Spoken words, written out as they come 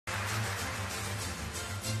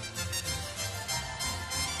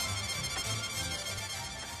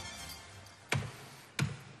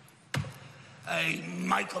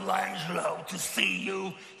Michelangelo to see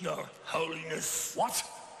you, Your Holiness. What?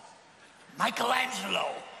 Michelangelo,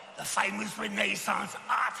 the famous Renaissance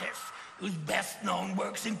artist, whose best-known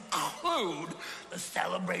works include the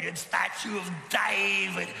celebrated statue of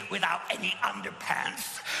David without any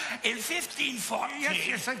underpants. In 1540...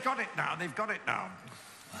 Yes, they've got it now. They've got it now.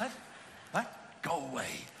 What? What? Go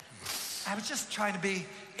away. I was just trying to be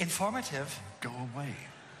informative. Go away.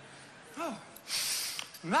 Oh.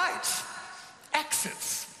 Right.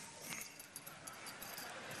 Exits.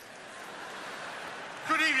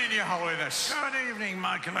 Good evening, Your Holiness. Good evening,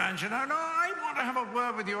 Michelangelo. No, I want to have a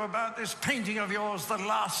word with you about this painting of yours, The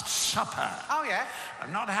Last Supper. Oh, yeah?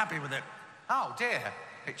 I'm not happy with it. Oh, dear.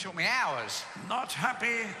 It took me hours. Not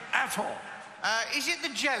happy at all. Is it the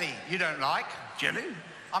jelly you don't like? Jelly?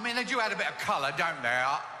 I mean, they do add a bit of colour, don't they?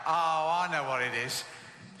 Oh, I know what it is.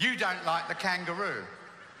 You don't like the kangaroo.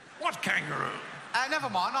 What kangaroo? Never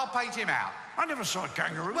mind, I'll paint him out. I never saw a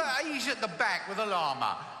kangaroo. Well, he's at the back with a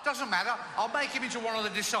llama. Doesn't matter, I'll make him into one of the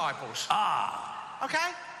disciples. Ah.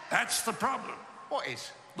 Okay? That's the problem. What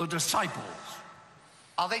is? The disciples.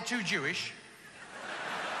 Are they too Jewish?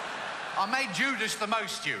 I made Judas the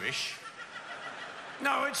most Jewish.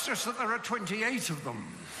 No, it's just that there are 28 of them.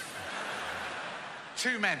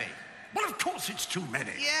 Too many. Well, of course it's too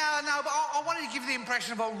many. Yeah, no, but I wanted to give the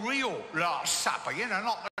impression of a real Last Supper, you know,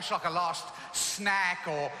 not just like a last snack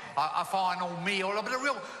or a final meal, but a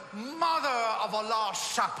real mother of a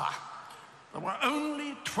Last Supper. There were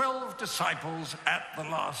only 12 disciples at the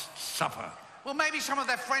Last Supper. Well, maybe some of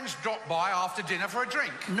their friends dropped by after dinner for a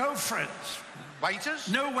drink. No friends.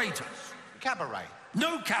 Waiters? No waiters. Cabaret?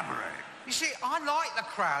 No cabaret. You see, I like the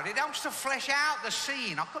crowd. It helps to flesh out the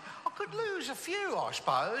scene. I could lose a few, I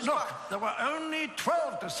suppose. Look, but... there were only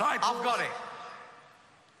 12 disciples. I've got it.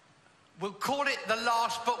 We'll call it the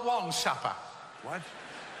Last But One Supper. What?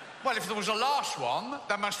 Well, if there was a last one,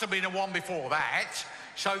 there must have been a one before that.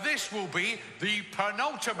 So this will be the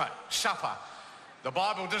penultimate supper. The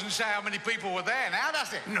Bible doesn't say how many people were there now,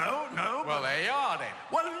 does it? No. Well, there you are, then.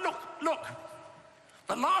 Well, look.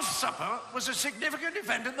 The Last Supper was a significant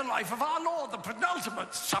event in the life of our Lord. The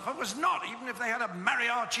penultimate supper was not, even if they had a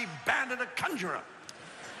mariachi band and a conjurer.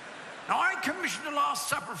 Now, I commissioned a Last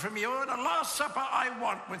Supper from you, and a Last Supper I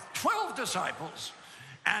want with 12 disciples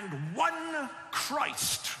and one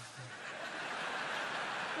Christ.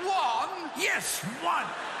 One? Yes, one.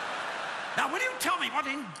 Now, will you tell me what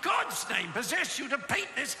in God's name possessed you to paint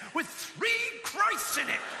this with 3 Christs in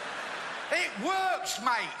it? It works,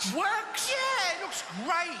 mate. Works? Yeah, it looks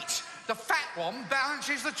great. The fat one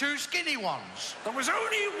balances the 2 skinny ones. There was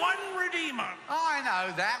only one Redeemer. I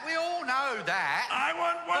know that. We all know that. I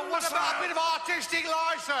want one But what Messiah. about a bit of artistic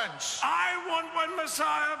license? I want one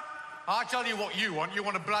Messiah. I tell you what you want. You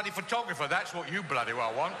want a bloody photographer. That's what you bloody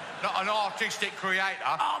well want. Not an artistic creator.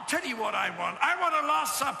 I'll tell you what I want. I want a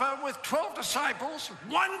Last Supper with 12 disciples,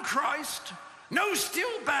 one Christ, no steel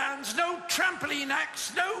bands, no trampoline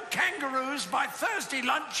acts, no kangaroos by Thursday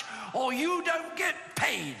lunch, or you don't get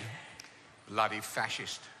paid. Bloody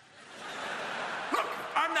fascist. Look,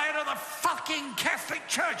 I'm the head of the fucking Catholic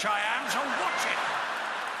Church, I am, so watch it.